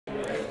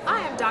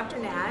Dr.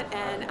 Nat,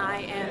 and I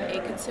am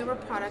a consumer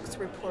products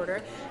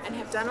reporter and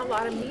have done a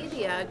lot of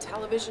media,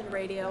 television,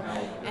 radio,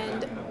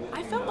 and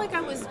I felt like I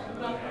was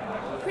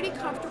pretty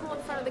comfortable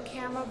in front of the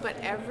camera, but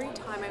every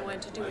time I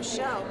went to do a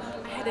show,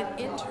 I had an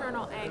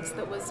internal angst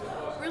that was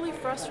really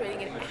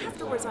frustrating, and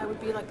afterwards I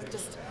would be like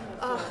just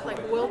like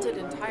wilted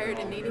and tired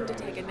and needing to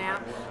take a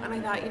nap. And I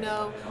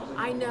thought,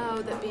 I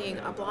know that being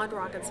a blonde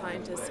rocket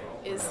scientist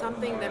is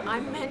something that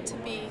I'm meant to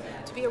be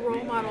a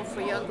role model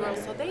for young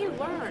girls, so they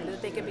learn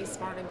that they can be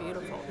smart and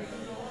beautiful.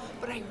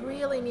 But I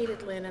really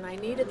needed Lynn, and I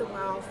needed the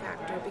wow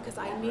factor because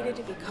I needed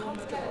to be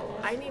comfortable.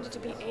 I needed to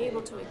be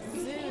able to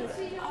exude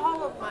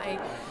all of my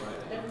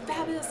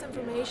fabulous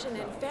information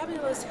and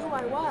fabulous who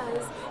I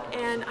was,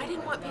 and I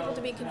didn't want people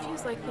to be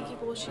confused, like thinking,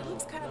 well, she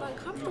looks kind of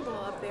uncomfortable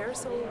up there,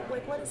 so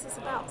like, what is this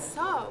about?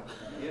 So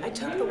I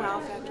took the wow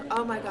factor.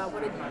 Oh my God,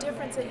 what a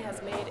difference it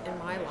has made in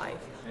my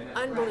life.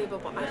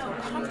 Unbelievable. I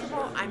feel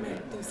comfortable. I'm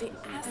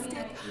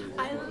enthusiastic.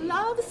 I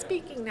love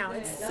speaking now.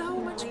 It's so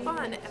much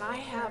fun, and I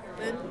have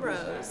Lynn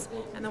Rose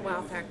and the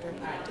wow factor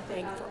to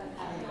thank for all of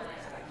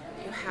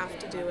that. You have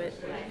to do it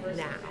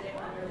now.